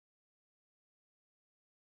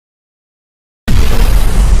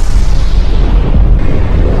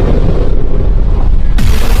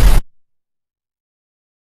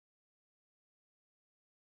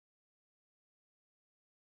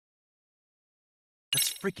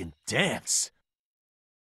Let's freaking dance!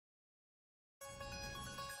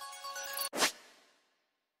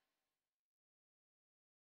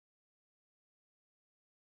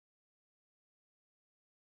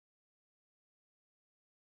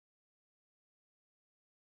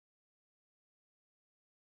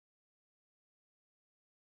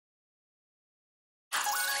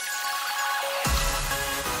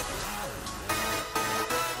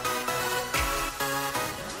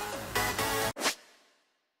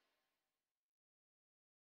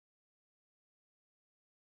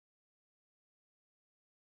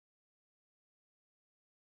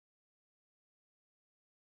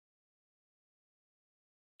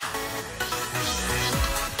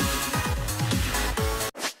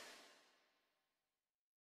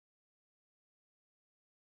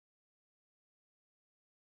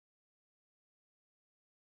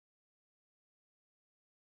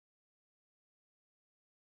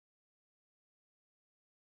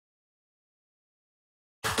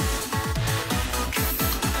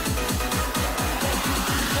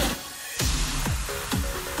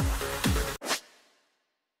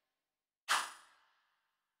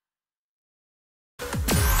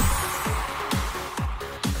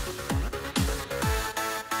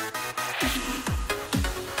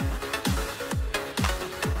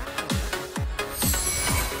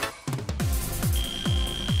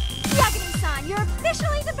 You're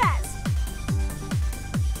officially the best!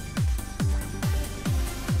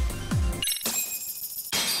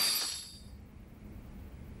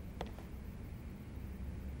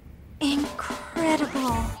 Incredible.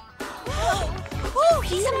 Oh,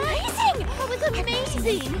 he's amazing! That was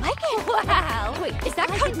amazing! Like it? Wow! Wait, is that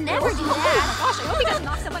could never do that? Oh my gosh, I hope he doesn't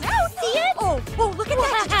knock someone out! See it? Oh, look at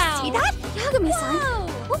that! Did you see that?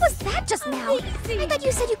 Yagami-san, what was that just now? I thought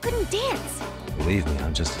you said you couldn't dance. Believe me,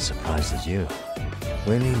 I'm just as surprised as you.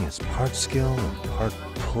 Winning is part skill and part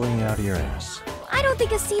pulling out of your ass. I don't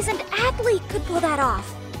think a seasoned athlete could pull that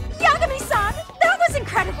off. Yagami-san, that was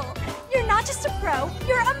incredible! You're not just a pro,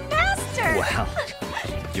 you're a master! Wow.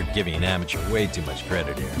 You're giving an amateur way too much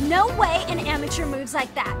credit here. No way an amateur moves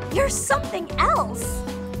like that. You're something else.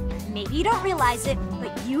 Maybe you don't realize it,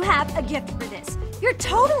 but you have a gift for this. You're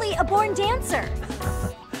totally a born dancer.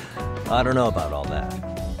 I don't know about all that.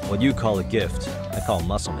 What you call a gift, I call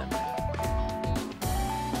muscle memory.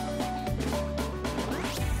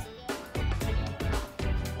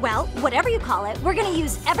 Well, whatever you call it, we're gonna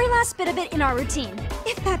use every last bit of it in our routine,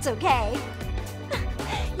 if that's okay.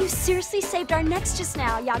 You seriously saved our necks just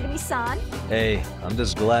now, Yagami-san. Hey, I'm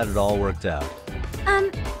just glad it all worked out.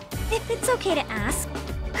 If it's okay to ask,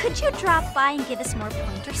 could you drop by and give us more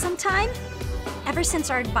pointers sometime? Ever since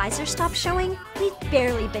our advisor stopped showing, we've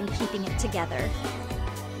barely been keeping it together.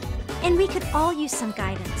 And we could all use some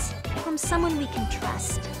guidance from someone we can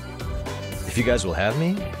trust. If you guys will have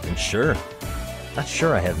me, then sure. Not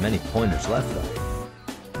sure I have many pointers left, though.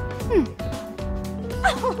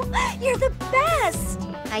 Oh, you're the best!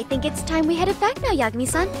 I think it's time we headed back now,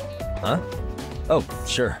 Yagami-san. Huh? Oh,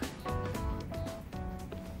 sure.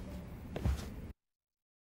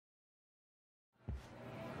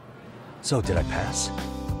 So, did I pass?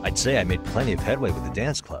 I'd say I made plenty of headway with the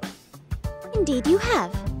dance club. Indeed you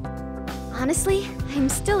have. Honestly, I'm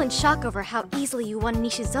still in shock over how easily you won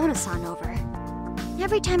Nishizono-san over.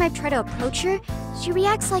 Every time I try to approach her, she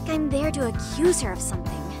reacts like I'm there to accuse her of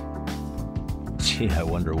something. Gee, I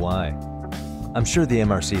wonder why. I'm sure the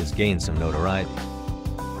MRC has gained some notoriety.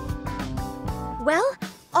 Well,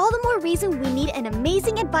 all the more reason we need an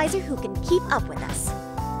amazing advisor who can keep up with us.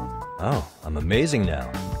 Oh, I'm amazing now.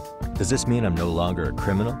 Does this mean I'm no longer a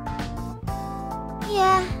criminal?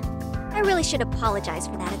 Yeah, I really should apologize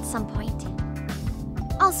for that at some point.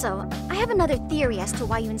 Also, I have another theory as to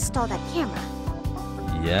why you installed that camera.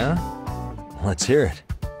 Yeah? Let's hear it.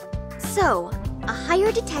 So, a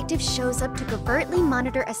hired detective shows up to covertly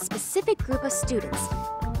monitor a specific group of students.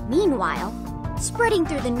 Meanwhile, spreading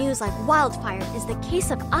through the news like wildfire is the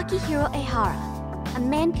case of Akihiro Ehara, a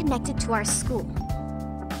man connected to our school.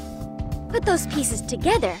 Put those pieces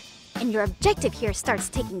together, and your objective here starts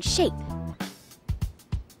taking shape.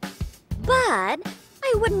 But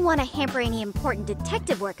I wouldn't want to hamper any important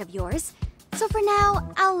detective work of yours, so for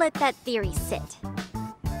now, I'll let that theory sit.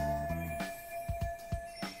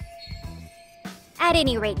 At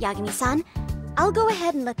any rate, Yagami-san, I'll go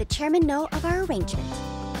ahead and let the chairman know of our arrangement.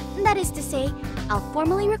 That is to say, I'll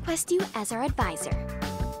formally request you as our advisor.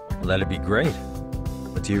 Well, that'd be great.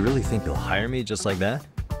 But do you really think you'll hire me just like that?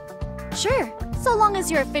 Sure, so long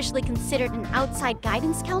as you're officially considered an outside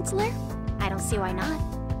guidance counselor, I don't see why not.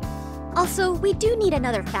 Also, we do need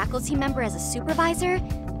another faculty member as a supervisor,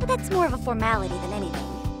 but that's more of a formality than anything.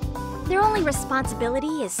 their only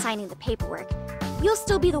responsibility is signing the paperwork, you'll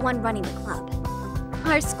still be the one running the club.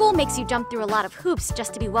 Our school makes you jump through a lot of hoops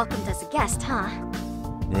just to be welcomed as a guest, huh?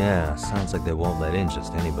 Yeah, sounds like they won't let in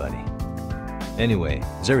just anybody. Anyway,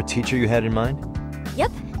 is there a teacher you had in mind?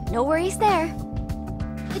 Yep, no worries there.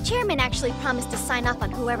 The chairman actually promised to sign off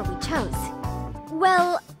on whoever we chose.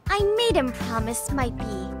 Well, I made him promise might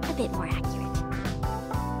be a bit more accurate.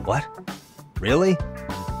 What? Really?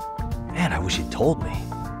 Man, I wish he'd told me.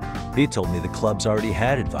 He told me the club's already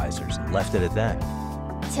had advisors and left it at that.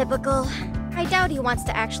 Typical. I doubt he wants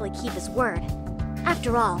to actually keep his word.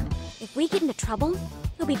 After all, if we get into trouble,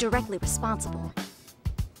 he'll be directly responsible.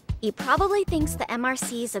 He probably thinks the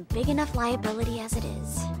MRC is a big enough liability as it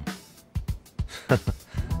is.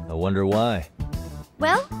 I wonder why.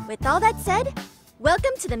 Well, with all that said,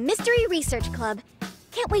 welcome to the Mystery Research Club.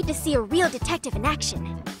 Can't wait to see a real detective in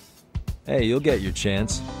action. Hey, you'll get your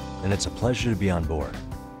chance, and it's a pleasure to be on board.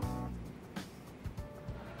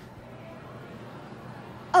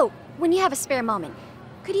 Oh, when you have a spare moment,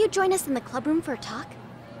 could you join us in the club room for a talk?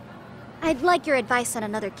 I'd like your advice on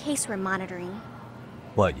another case we're monitoring.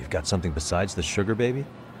 What, you've got something besides the sugar baby?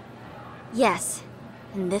 Yes,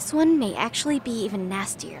 and this one may actually be even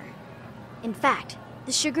nastier. In fact,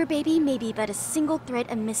 the sugar baby may be but a single thread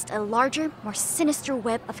amidst a larger, more sinister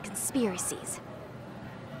web of conspiracies.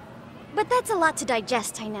 But that's a lot to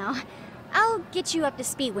digest, I know. I'll get you up to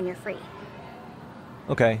speed when you're free.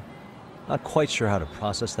 Okay. Not quite sure how to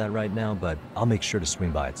process that right now, but I'll make sure to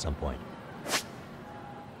swing by at some point.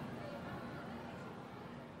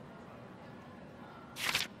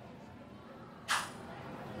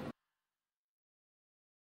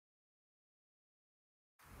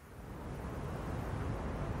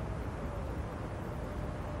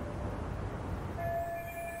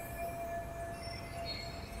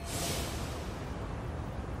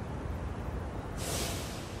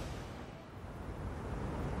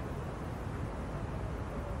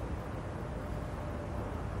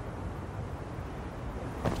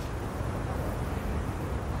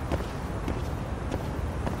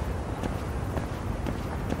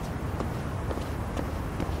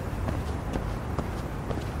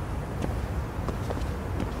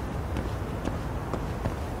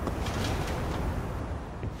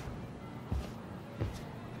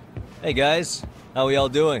 Hey guys, how we all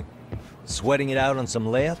doing? Sweating it out on some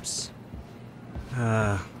layups?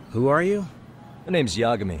 Who are you? My name's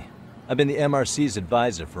Yagami. I've been the MRC's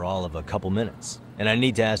advisor for all of a couple minutes, and I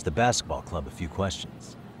need to ask the basketball club a few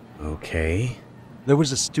questions. Okay. There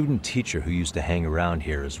was a student teacher who used to hang around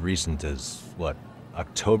here as recent as, what,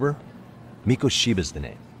 October? Mikoshiba's the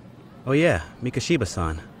name. Oh yeah,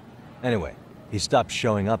 Mikoshiba-san. Anyway, he stopped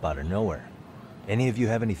showing up out of nowhere. Any of you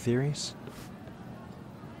have any theories?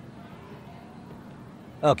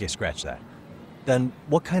 Okay, scratch that. Then,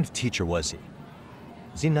 what kind of teacher was he?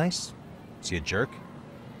 Is he nice? Is he a jerk?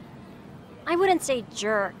 I wouldn't say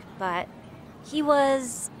jerk, but he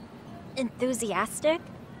was enthusiastic.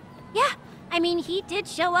 Yeah, I mean, he did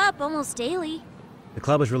show up almost daily. The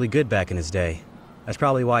club was really good back in his day. That's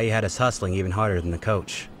probably why he had us hustling even harder than the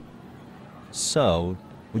coach. So,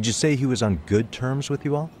 would you say he was on good terms with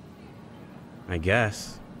you all? I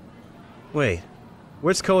guess. Wait,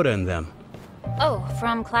 where's Koda and them? Oh,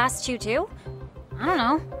 from class 2 too? I don't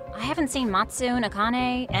know. I haven't seen Matsu,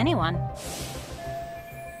 Nakane, anyone.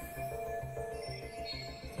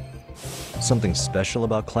 Something special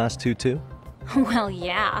about Class 2 too? Well,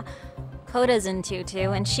 yeah. Koda's in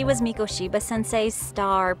 2-2, and she was Mikoshiba-sensei's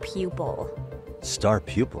star pupil. Star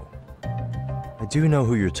pupil? I do know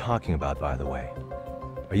who you're talking about, by the way.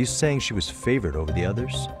 Are you saying she was favored over the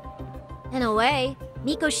others? In a way,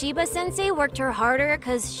 Mikoshiba-sensei worked her harder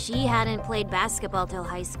because she hadn't played basketball till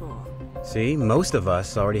high school. See, most of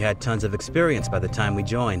us already had tons of experience by the time we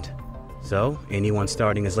joined. So, anyone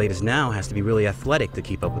starting as late as now has to be really athletic to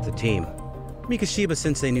keep up with the team.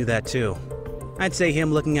 Mikoshiba-sensei knew that too. I'd say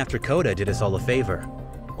him looking after Koda did us all a favor.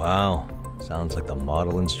 Wow, sounds like the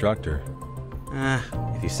model instructor.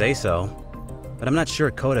 If you say so. But I'm not sure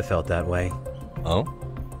Koda felt that way. Oh?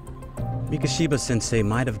 Mikoshiba-sensei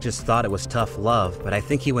might have just thought it was tough love, but I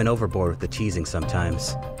think he went overboard with the teasing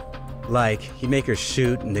sometimes. Like, he'd make her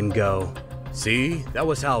shoot and then go, "See, that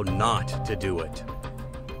was how not to do it."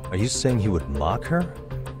 Are you saying he would mock her?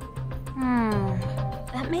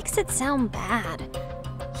 That makes it sound bad.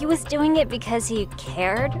 He was doing it because he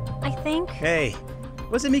cared, I think. Hey,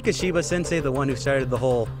 wasn't Mikoshiba-sensei the one who started the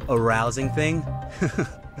whole arousing thing?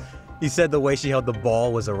 He said the way she held the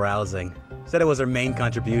ball was arousing. Said it was her main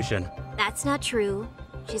contribution. That's not true.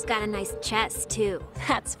 She's got a nice chest, too.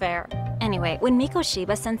 That's fair. Anyway, when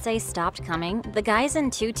Mikoshiba-sensei stopped coming, the guys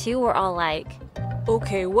in 2-2 were all like,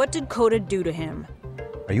 Okay, what did Koda do to him?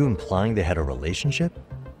 Are you implying they had a relationship?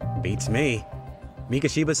 Beats me.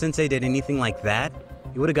 Mikashiba-sensei did anything like that,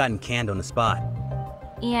 he would have gotten canned on the spot.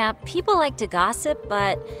 Yeah, people like to gossip,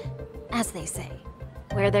 but as they say,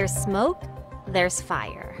 where there's smoke, there's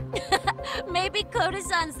fire. Maybe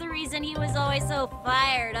Koda-san's the reason he was always so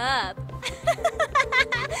fired up.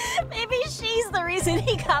 Maybe she's the reason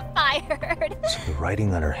he got fired. So the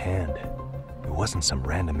writing on her hand, it wasn't some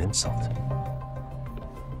random insult.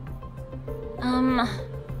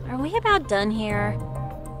 Are we about done here?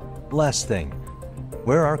 Last thing,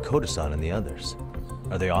 where are Koda-san and the others?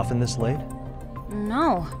 Are they often this late?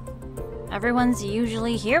 No. Everyone's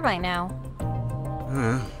usually here by now.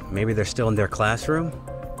 Maybe they're still in their classroom?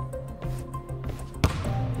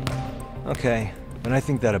 Okay, and I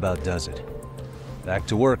think that about does it. Back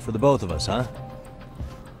to work for the both of us, huh?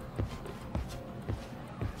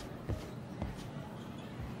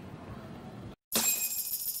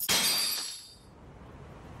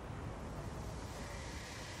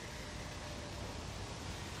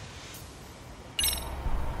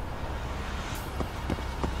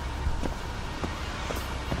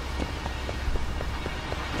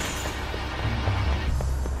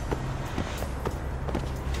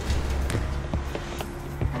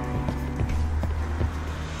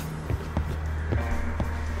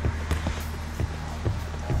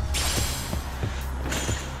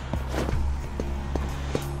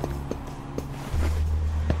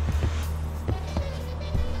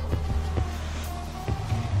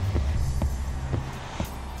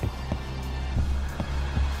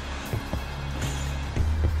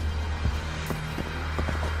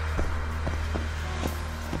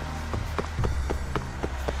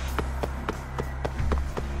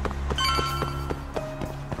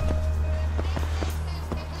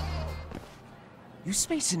 You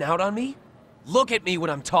spacing out on me? Look at me when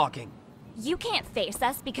I'm talking. You can't face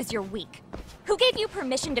us because you're weak. Who gave you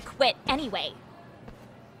permission to quit anyway?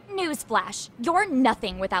 Newsflash, you're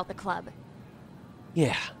nothing without the club.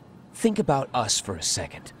 Yeah, think about us for a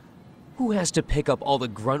second. Who has to pick up all the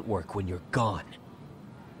grunt work when you're gone?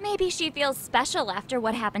 Maybe she feels special after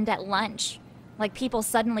what happened at lunch. Like people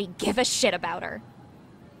suddenly give a shit about her.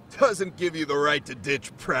 Doesn't give you the right to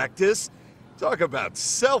ditch practice. Talk about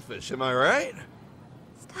selfish, am I right?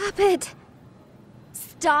 Stop it.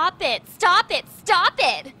 Stop it! Stop it! Stop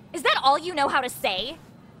it! Is that all you know how to say?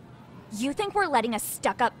 You think we're letting a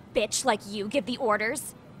stuck-up bitch like you give the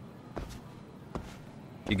orders?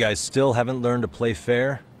 You guys still haven't learned to play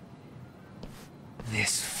fair?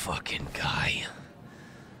 This fucking guy.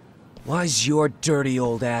 Why's your dirty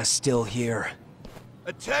old ass still here?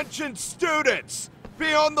 Attention students!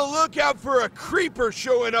 Be on the lookout for a creeper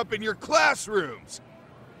showing up in your classrooms!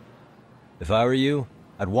 If I were you,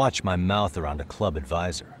 I'd watch my mouth around a club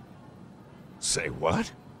advisor. Say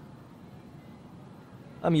what?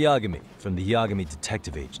 I'm Yagami from the Yagami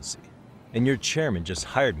Detective Agency, and your chairman just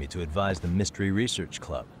hired me to advise the Mystery Research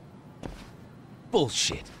Club.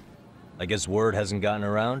 Bullshit. I guess word hasn't gotten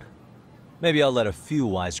around? Maybe I'll let a few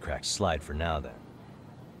wisecracks slide for now then.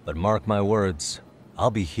 But mark my words,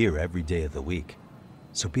 I'll be here every day of the week,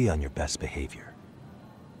 so be on your best behavior.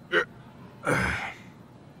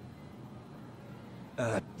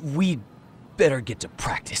 We'd better get to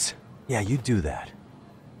practice. Yeah, you do that.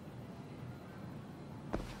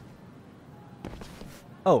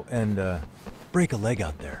 Oh, and, break a leg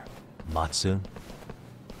out there, Matsun.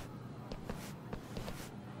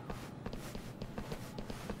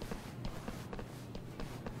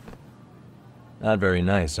 Not very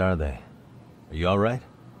nice, are they? Are you alright?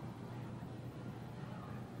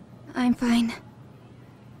 I'm fine.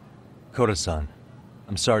 Koda-san,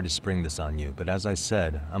 I'm sorry to spring this on you, but as I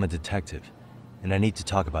said, I'm a detective, and I need to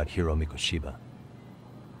talk about Hiro Mikoshiba.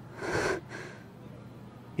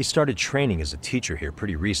 He started training as a teacher here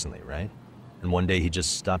pretty recently, right? And one day he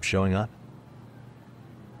just stopped showing up?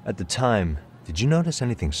 At the time, did you notice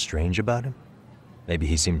anything strange about him? Maybe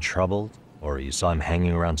he seemed troubled, or you saw him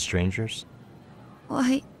hanging around strangers?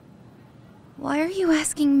 Why are you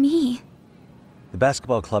asking me? The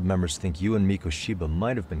basketball club members think you and Mikoshiba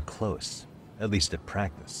might have been close, at least at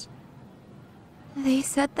practice. They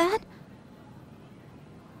said that?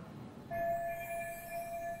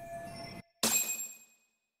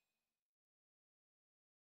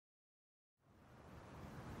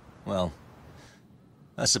 Well,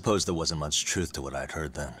 I suppose there wasn't much truth to what I'd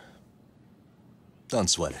heard then. Don't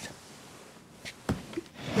sweat it.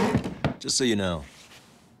 Just so you know,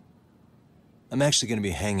 I'm actually going to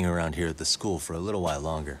be hanging around here at the school for a little while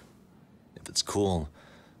longer. If it's cool,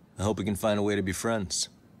 I hope we can find a way to be friends.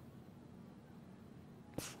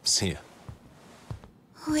 See ya.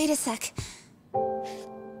 Wait a sec.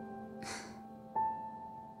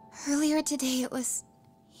 swear today it was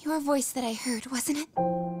your voice that I heard, wasn't it?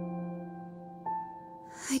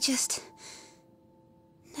 I just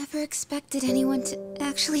never expected anyone to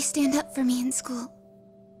actually stand up for me in school.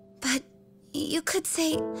 But you could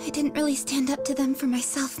say I didn't really stand up to them for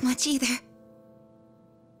myself much either.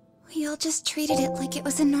 We all just treated it like it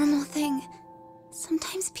was a normal thing.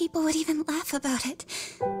 Sometimes people would even laugh about it.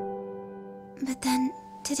 But then,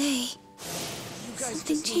 today,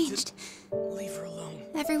 something changed. Leave her alone.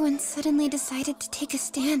 Everyone suddenly decided to take a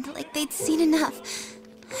stand like they'd seen enough.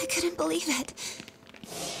 I couldn't believe it.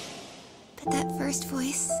 But that first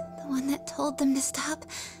voice, the one that told them to stop,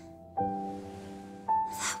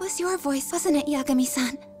 that was your voice, wasn't it,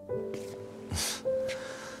 Yagami-san?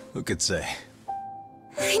 Who could say?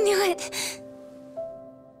 I knew it.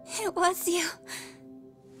 It was you.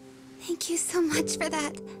 Thank you so much for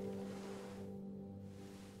that.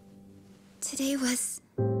 Today was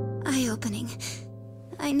eye-opening.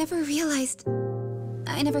 I never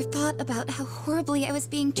thought about how horribly I was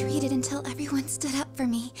being treated until everyone stood up for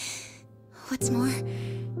me. What's more,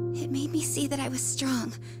 it made me see that I was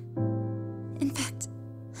strong. In fact,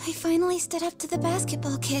 I finally stood up to the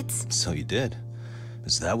basketball kids. So you did.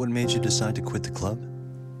 Is that what made you decide to quit the club?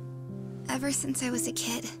 Ever since I was a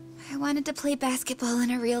kid, I wanted to play basketball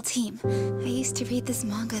in a real team. I used to read this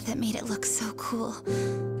manga that made it look so cool.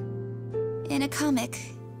 In a comic,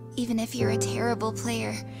 even if you're a terrible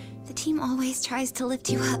player, the team always tries to lift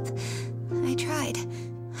you up. I tried.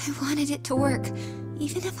 I wanted it to work,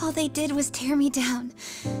 even if all they did was tear me down.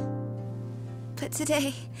 But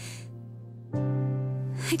today,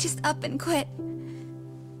 I just up and quit.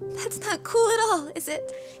 That's not cool at all, is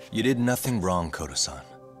it? You did nothing wrong, Koto-san.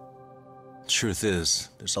 Truth is,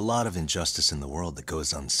 there's a lot of injustice in the world that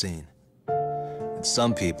goes unseen. And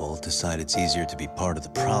some people decide it's easier to be part of the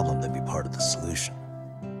problem than be part of the solution.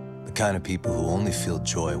 The kind of people who only feel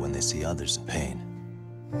joy when they see others in pain.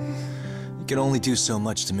 You can only do so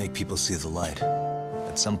much to make people see the light.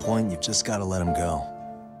 At some point, you've just got to let them go.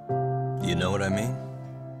 You know what I mean?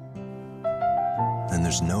 Then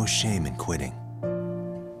there's no shame in quitting.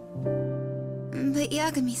 But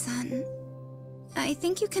Yagami-san, I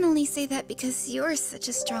think you can only say that because you're such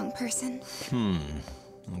a strong person.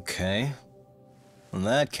 Okay. In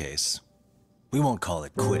that case, we won't call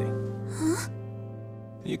it quitting. Huh?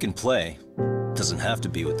 You can play. Doesn't have to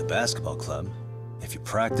be with the basketball club. If you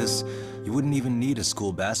practice, you wouldn't even need a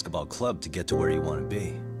school basketball club to get to where you want to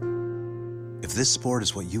be. If this sport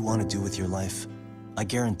is what you want to do with your life, I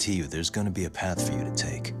guarantee you there's going to be a path for you to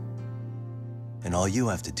take. And all you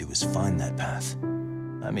have to do is find that path.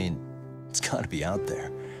 I mean, it's got to be out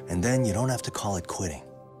there. And then you don't have to call it quitting.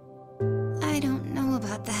 I don't know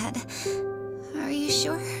about that. Are you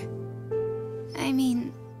sure? I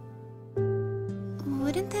mean,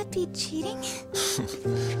 wouldn't that be cheating?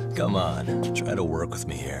 Come on, try to work with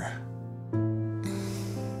me here.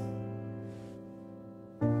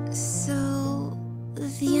 So,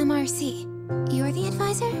 the MRC, you're the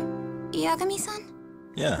advisor? Yagami-san?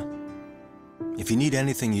 Yeah. If you need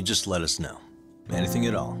anything, you just let us know. Anything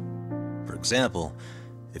at all. For example,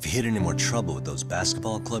 if you hit any more trouble with those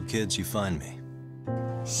basketball club kids, you find me.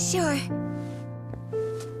 Sure.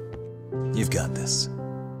 You've got this.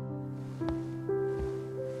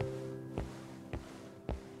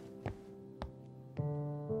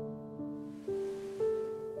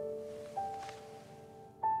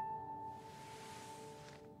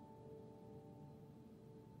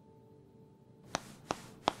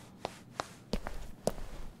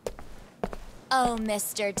 Oh,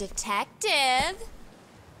 Mr. Detective.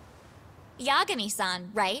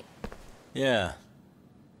 Yagami-san, right? Yeah.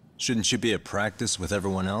 Shouldn't you be at practice with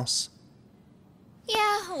everyone else?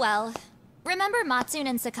 Yeah, well, remember Matsune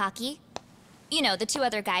and Sakaki? You know, the two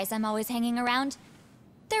other guys I'm always hanging around?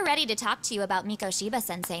 They're ready to talk to you about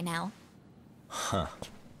Mikoshiba-sensei now. Huh.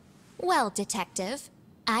 Well, Detective,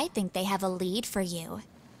 I think they have a lead for you.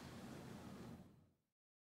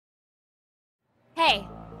 Hey,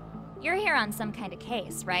 you're here on some kind of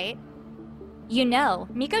case, right? You know,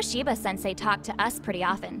 Mikoshiba-sensei talked to us pretty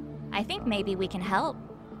often. I think maybe we can help.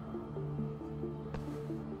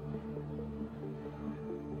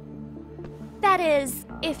 That is,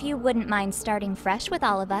 if you wouldn't mind starting fresh with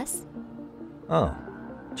all of us. Oh.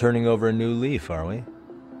 Turning over a new leaf, are we?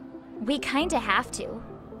 We kinda have to.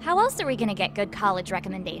 How else are we gonna get good college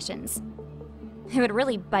recommendations? It would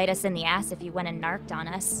really bite us in the ass if you went and narked on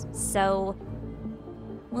us, so...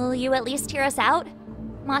 will you at least hear us out?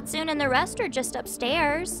 Matsune and the rest are just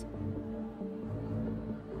upstairs.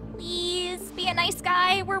 Please, be a nice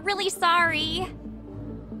guy. We're really sorry.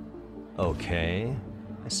 Okay.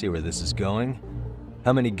 I see where this is going.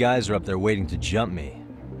 How many guys are up there waiting to jump me?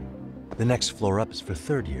 The next floor up is for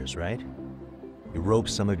third years, right? You rope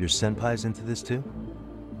some of your senpais into this too?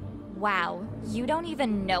 Wow, you don't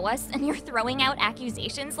even know us and you're throwing out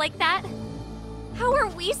accusations like that? How are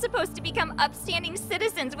we supposed to become upstanding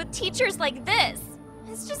citizens with teachers like this?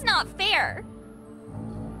 It's just not fair.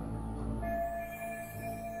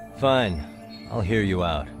 Fine. I'll hear you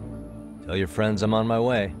out. Tell your friends I'm on my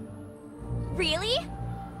way. Really?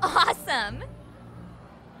 Awesome!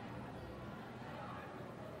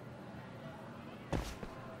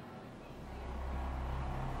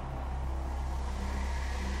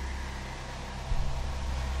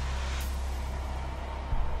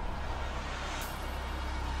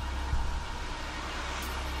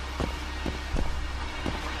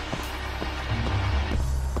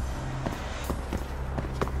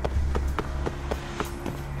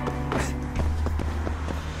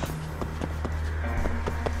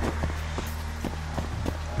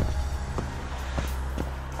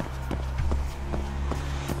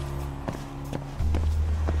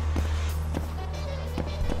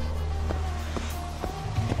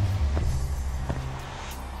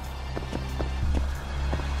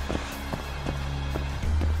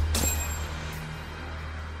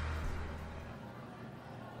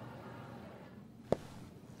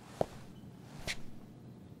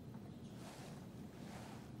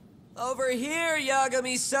 Over here,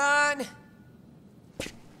 Yagami-san!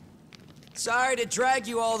 Sorry to drag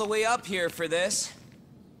you all the way up here for this.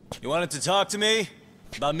 You wanted to talk to me?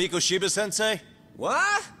 About Mikoshiba-sensei?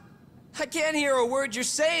 What? I can't hear a word you're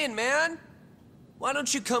saying, man! Why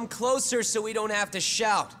don't you come closer so we don't have to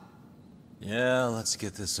shout? Yeah, let's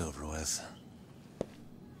get this over with.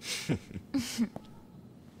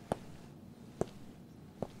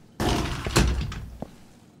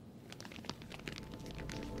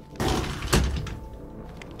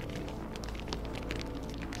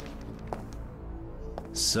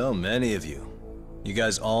 So many of you. You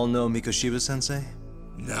guys all know Mikoshiba-sensei?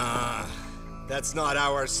 Nah, that's not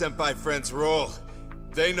how our senpai friends roll.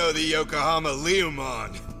 They know the Yokohama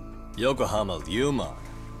Liumon. Yokohama Liumon?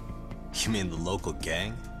 You mean the local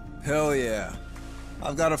gang? Hell yeah.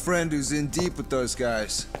 I've got a friend who's in deep with those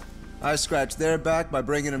guys. I scratch their back by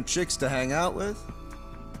bringing them chicks to hang out with,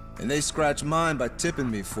 and they scratch mine by tipping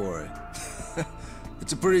me for it.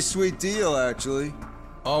 It's a pretty sweet deal, actually.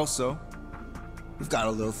 Also, we've got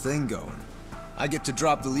a little thing going. I get to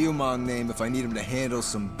drop the Liumon name if I need him to handle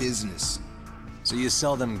some business. So you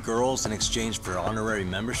sell them girls in exchange for honorary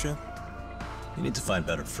membership? You need to find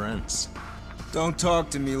better friends. Don't talk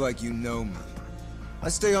to me like you know me. I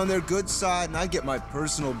stay on their good side and I get my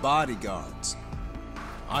personal bodyguards.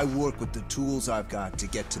 I work with the tools I've got to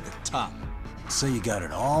get to the top. So you got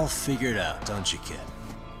it all figured out, don't you, kid?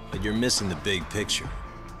 But you're missing the big picture.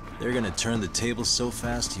 They're gonna turn the tables so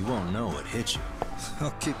fast you won't know what hit you.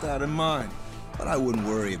 I'll keep that in mind. But I wouldn't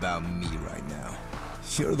worry about me right now.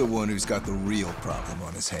 You're the one who's got the real problem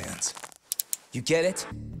on his hands. You get it?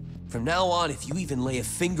 From now on, if you even lay a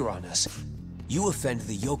finger on us, you offend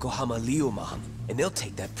the Yokohama Liumon, and they'll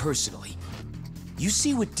take that personally. You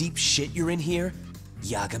see what deep shit you're in here,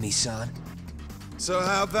 Yagami-san? So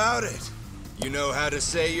how about it? You know how to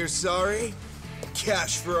say you're sorry?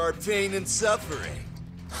 Cash for our pain and suffering.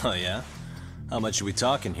 Oh yeah? How much are we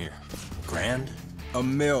talking here? $1,000? $1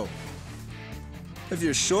 million. If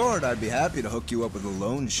you're short, I'd be happy to hook you up with a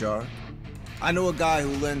loan shark. I know a guy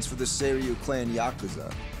who lends for the Seiryu clan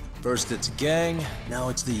Yakuza. First it's a gang, now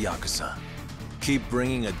it's the Yakuza. Keep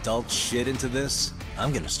bringing adult shit into this,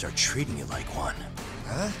 I'm gonna start treating you like one.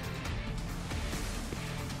 Huh?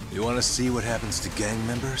 You wanna see what happens to gang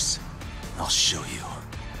members? I'll show you.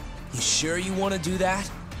 You sure you want to do that?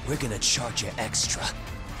 We're gonna charge you extra.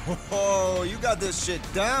 Oh, you got this shit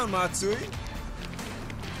down, Matsui.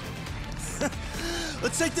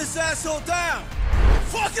 Let's take this asshole down!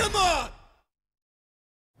 Fuck him up!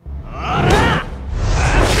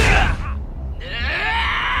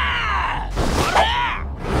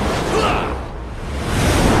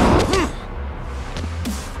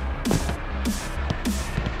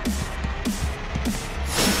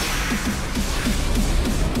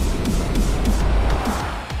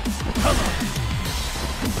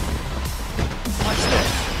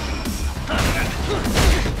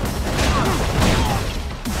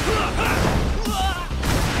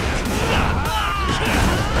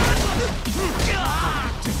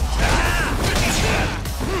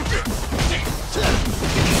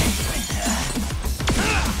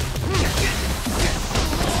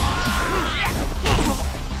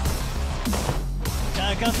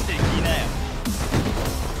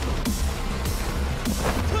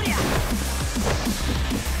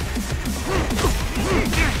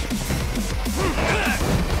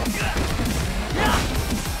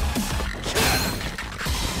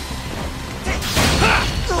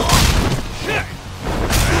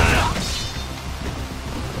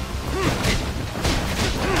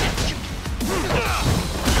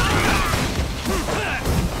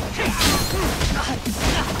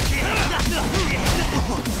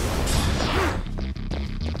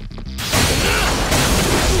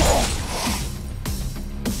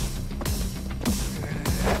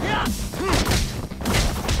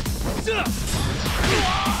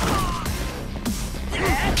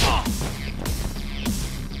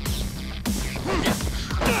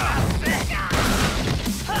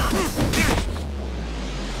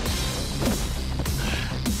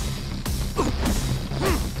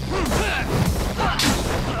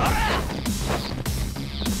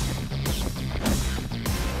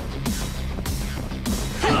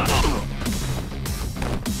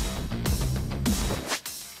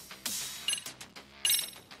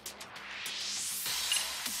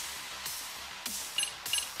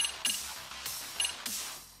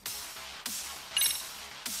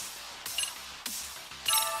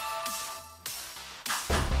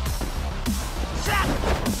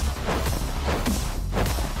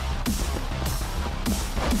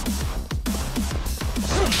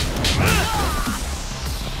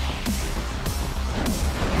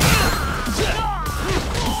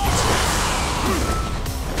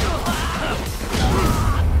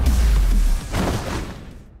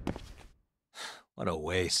 What a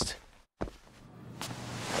waste.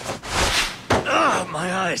 Ah,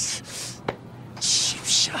 my eyes. Cheap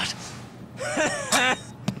shot.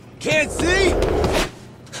 Can't see?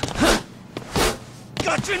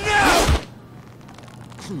 Gotcha now!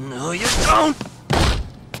 No, you don't!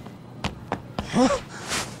 Huh?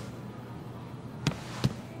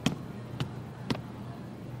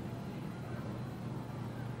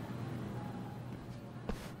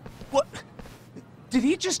 What? Did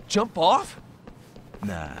he just jump off?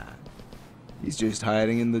 Nah. He's just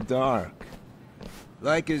hiding in the dark.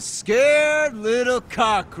 Like a scared little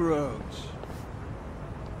cockroach.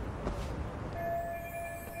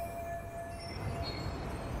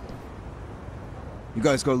 You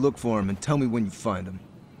guys go look for him and tell me when you find him.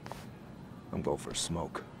 I'm going for a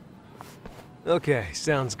smoke. Okay,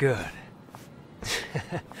 sounds good.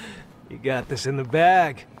 You got this in the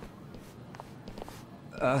bag.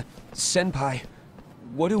 Senpai,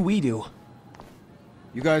 what do we do?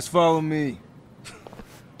 You guys follow me.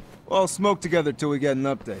 We'll all smoke together till we get an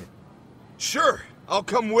update. Sure, I'll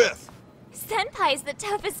come with. Senpai's the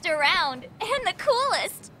toughest around, and the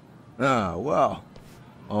coolest! Ah, well.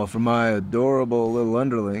 All for my adorable little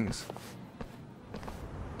underlings.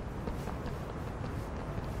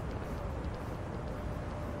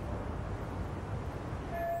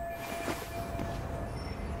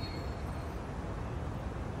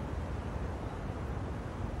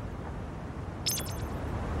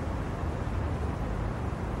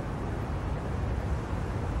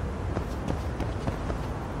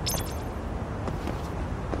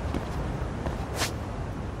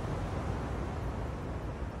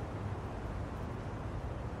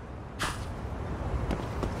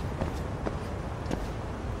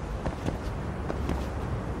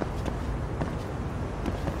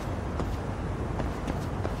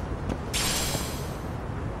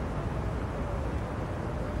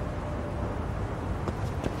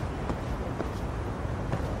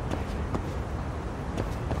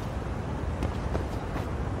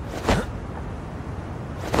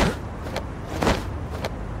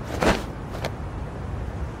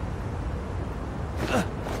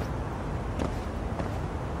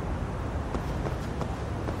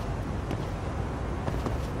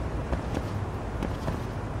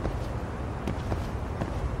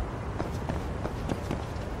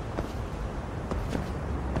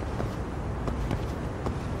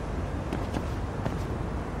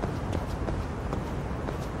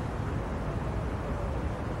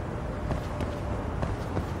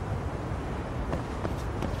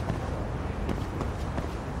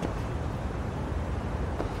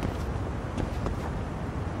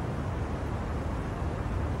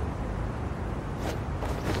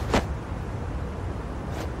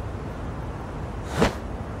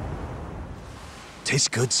 Tastes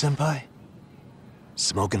good, Senpai?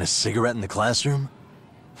 Smoking a cigarette in the classroom?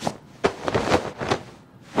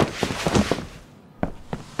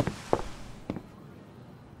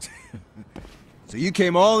 So you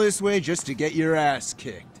came all this way just to get your ass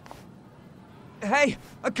kicked? Hey,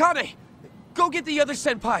 Akane! Go get the other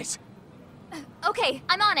senpais! Okay,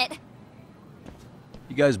 I'm on it.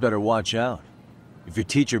 You guys better watch out. If your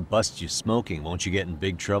teacher busts you smoking, won't you get in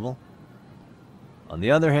big trouble? On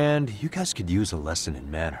the other hand, you guys could use a lesson in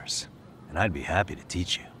manners, and I'd be happy to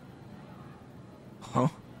teach you. Huh?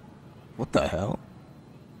 What the hell?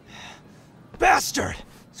 Bastard!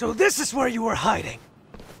 So this is where you were hiding.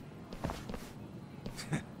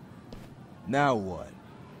 Now what?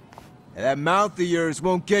 That mouth of yours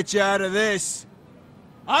won't get you out of this.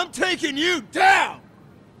 I'm taking you down!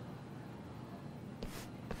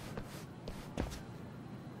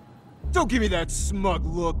 Don't give me that smug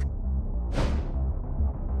look.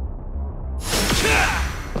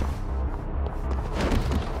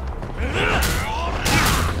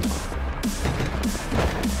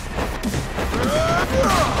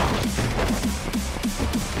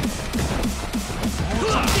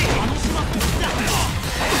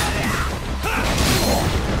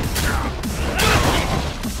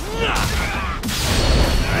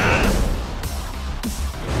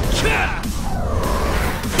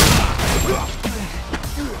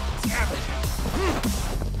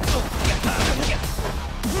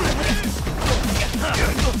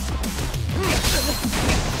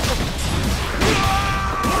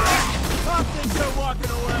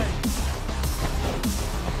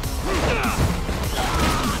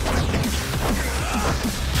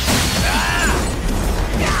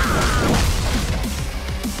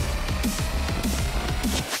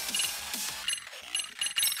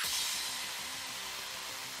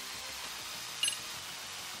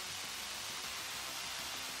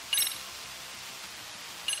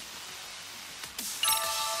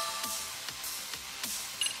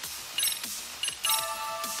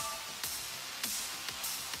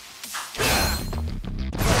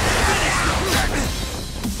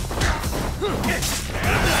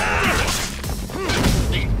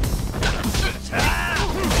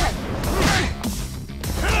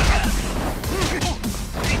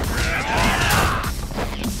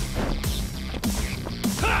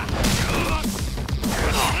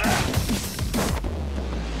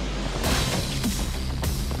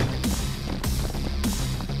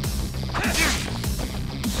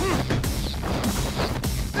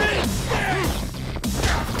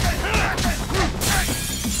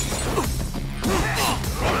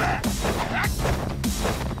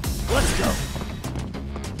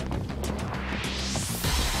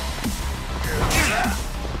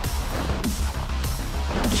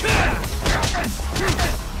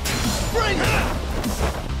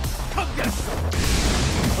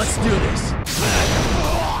 Let's do this.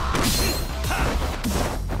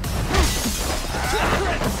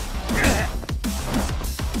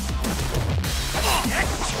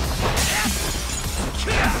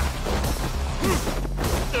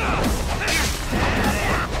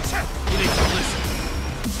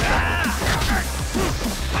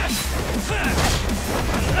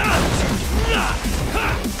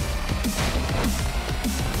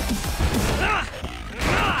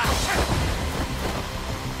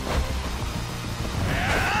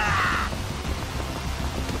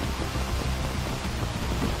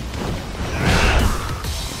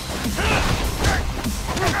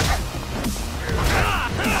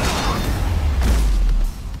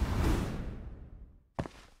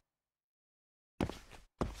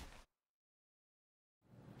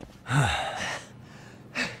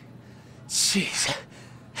 Jeez.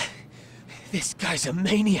 This guy's a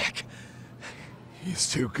maniac.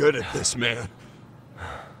 He's too good at this, man.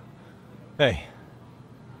 Hey,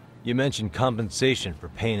 you mentioned compensation for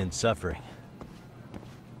pain and suffering.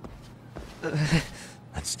 That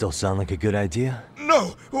still sound like a good idea?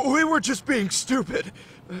 No, we were just being stupid.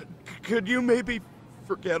 Could you maybe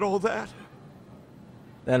forget all that?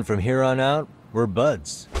 Then from here on out, we're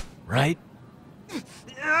buds, right?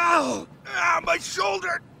 Ow! Ow, my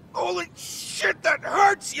shoulder! Holy shit, that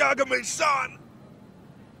hurts, Yagami-san!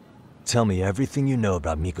 Tell me everything you know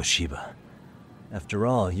about Mikoshiba. After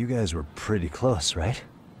all, you guys were pretty close, right?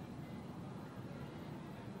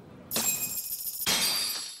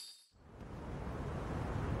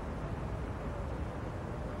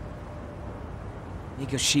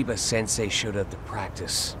 Mikoshiba Sensei showed up to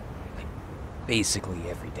practice, like, basically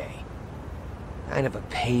every day. Kind of a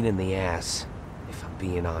pain in the ass, if I'm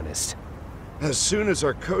being honest. As soon as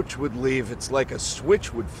our coach would leave, it's like a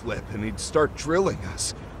switch would flip and he'd start drilling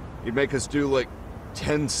us. He'd make us do like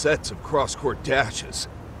 10 sets of cross-court dashes.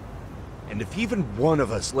 And if even one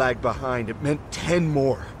of us lagged behind, it meant 10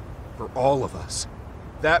 more for all of us.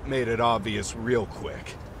 That made it obvious real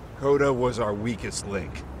quick. Koda was our weakest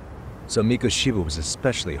link. So Mikoshiba was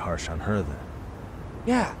especially harsh on her then?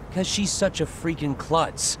 Yeah, because she's such a freaking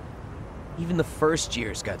klutz. Even the first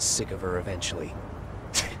years got sick of her eventually.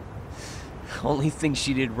 Only thing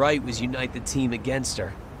she did right was unite the team against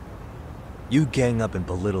her. You gang up and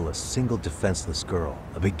belittle a single defenseless girl,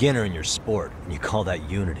 a beginner in your sport, and you call that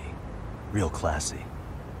unity. Real classy.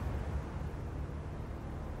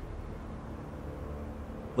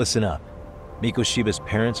 Listen up. Mikoshiba's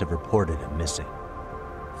parents have reported him missing.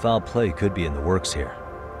 Foul play could be in the works here.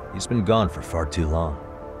 He's been gone for far too long.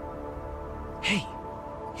 Hey,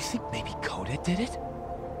 you think maybe Koda did it?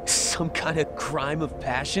 Some kind of crime of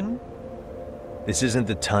passion? This isn't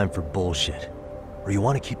the time for bullshit. Or you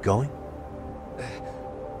want to keep going?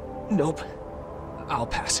 Nope. I'll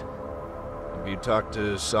pass. Have you talked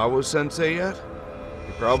to Sawa-sensei yet?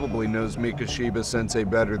 He probably knows Mikoshiba-sensei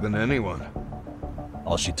better than anyone.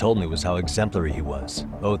 All she told me was how exemplary he was,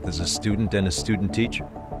 both as a student and a student teacher.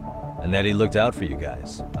 And that he looked out for you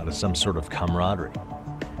guys, out of some sort of camaraderie.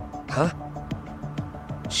 Huh?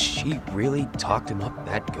 She really talked him up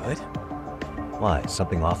that good? Why,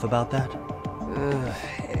 something off about that?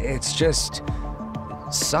 It's just...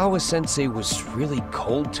 Sawa-sensei was really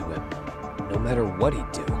cold to him, no matter what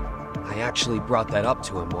he'd do. I actually brought that up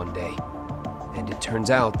to him one day. And it turns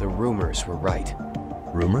out the rumors were right.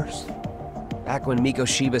 Rumors? Back when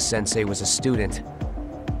Mikoshiba-sensei was a student,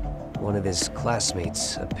 one of his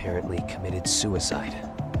classmates apparently committed suicide.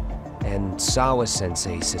 And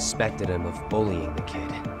Sawa-sensei suspected him of bullying the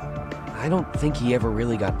kid. I don't think he ever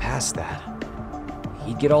really got past that.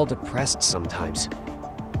 He'd get all depressed sometimes.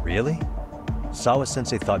 Really?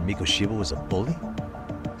 Sawa-sensei thought Mikoshiba was a bully?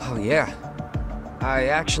 Oh yeah. I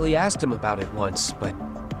actually asked him about it once, but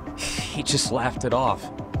he just laughed it off.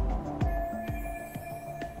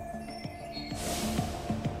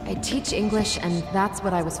 I teach English, and that's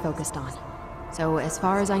what I was focused on. So as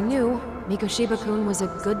far as I knew, Mikoshiba-kun was a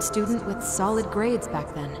good student with solid grades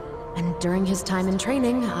back then. And during his time in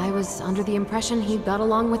training, I was under the impression he got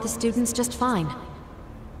along with the students just fine.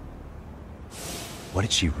 What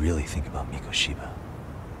did she really think about Mikoshiba?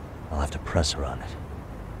 I'll have to press her on it.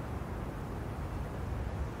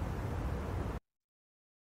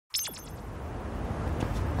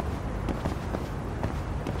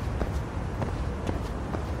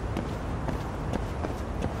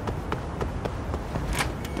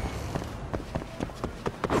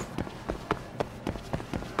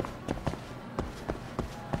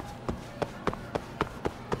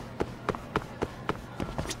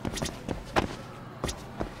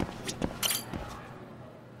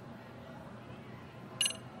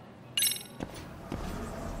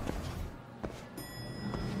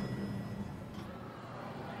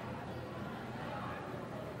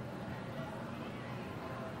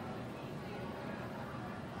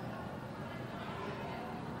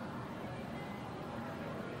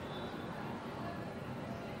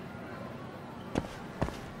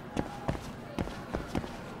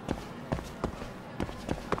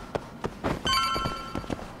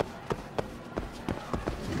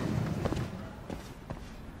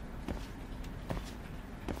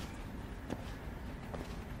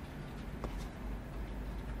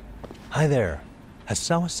 Hi there. Has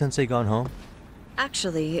Sawa-sensei gone home?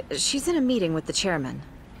 Actually, she's in a meeting with the chairman.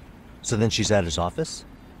 So then she's at his office?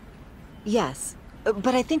 Yes,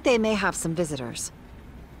 but I think they may have some visitors.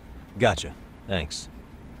 Gotcha. Thanks.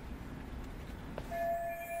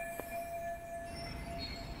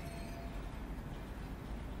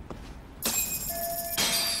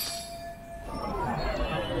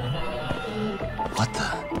 What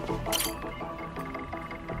the?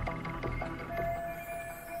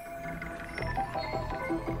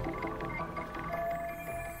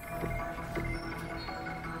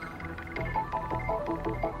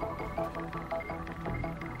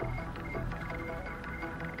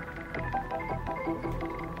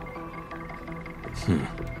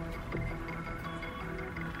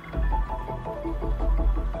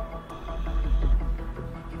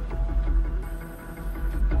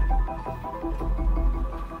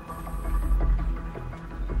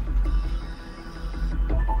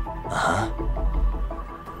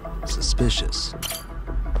 Suspicious.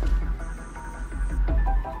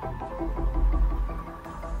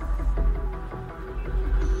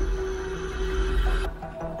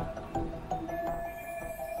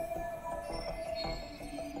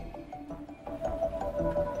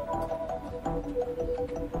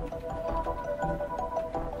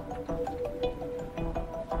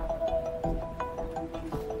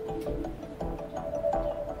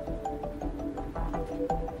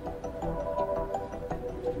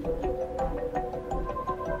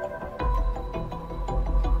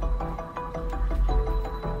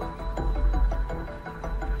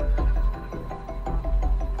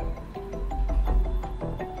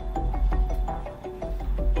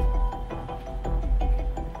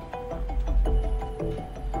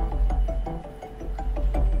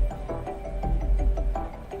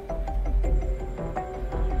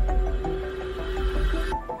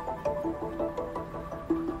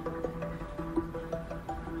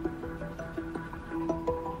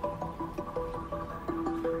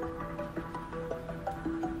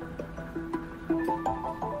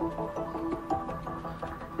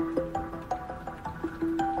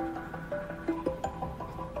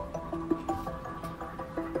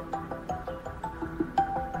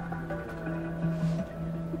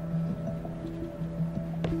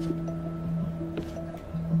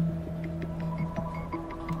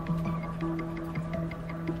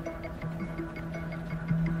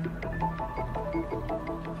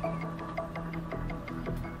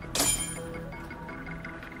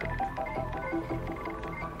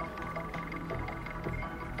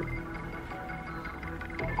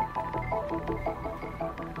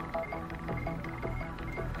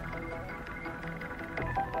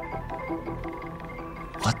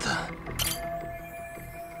 What the?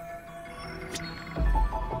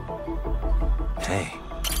 Hey.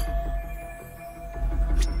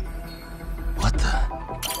 What the?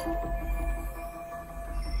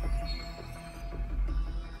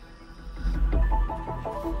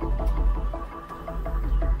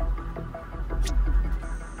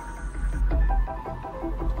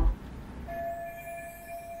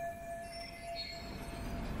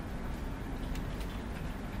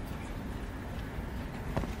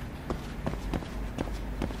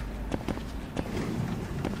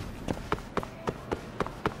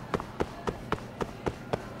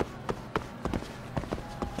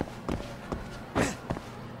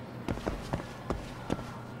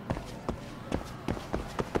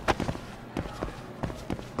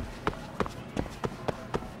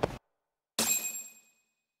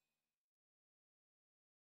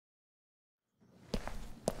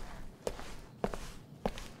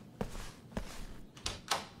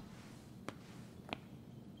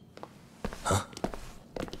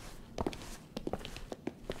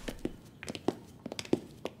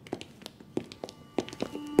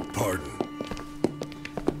 Pardon.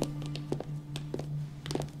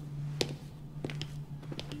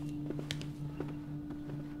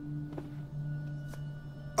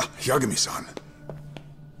 Yagami-san.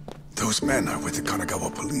 Those men are with the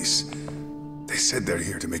Kanagawa police. They said they're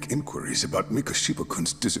here to make inquiries about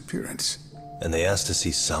Mikoshiba-kun's disappearance. And they asked to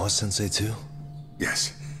see Sawa-sensei too?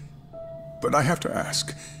 Yes. But I have to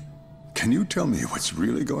ask, can you tell me what's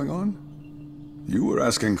really going on? You were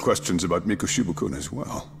asking questions about Mikoshiba-kun as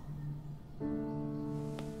well.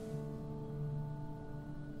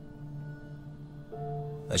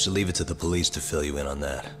 I should leave it to the police to fill you in on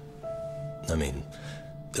that. I mean,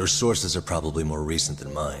 their sources are probably more recent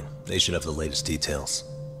than mine. They should have the latest details.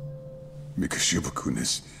 Mikoshiba-kun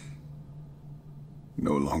is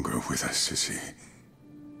no longer with us, is he?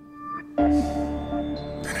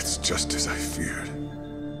 Then it's just as I feared.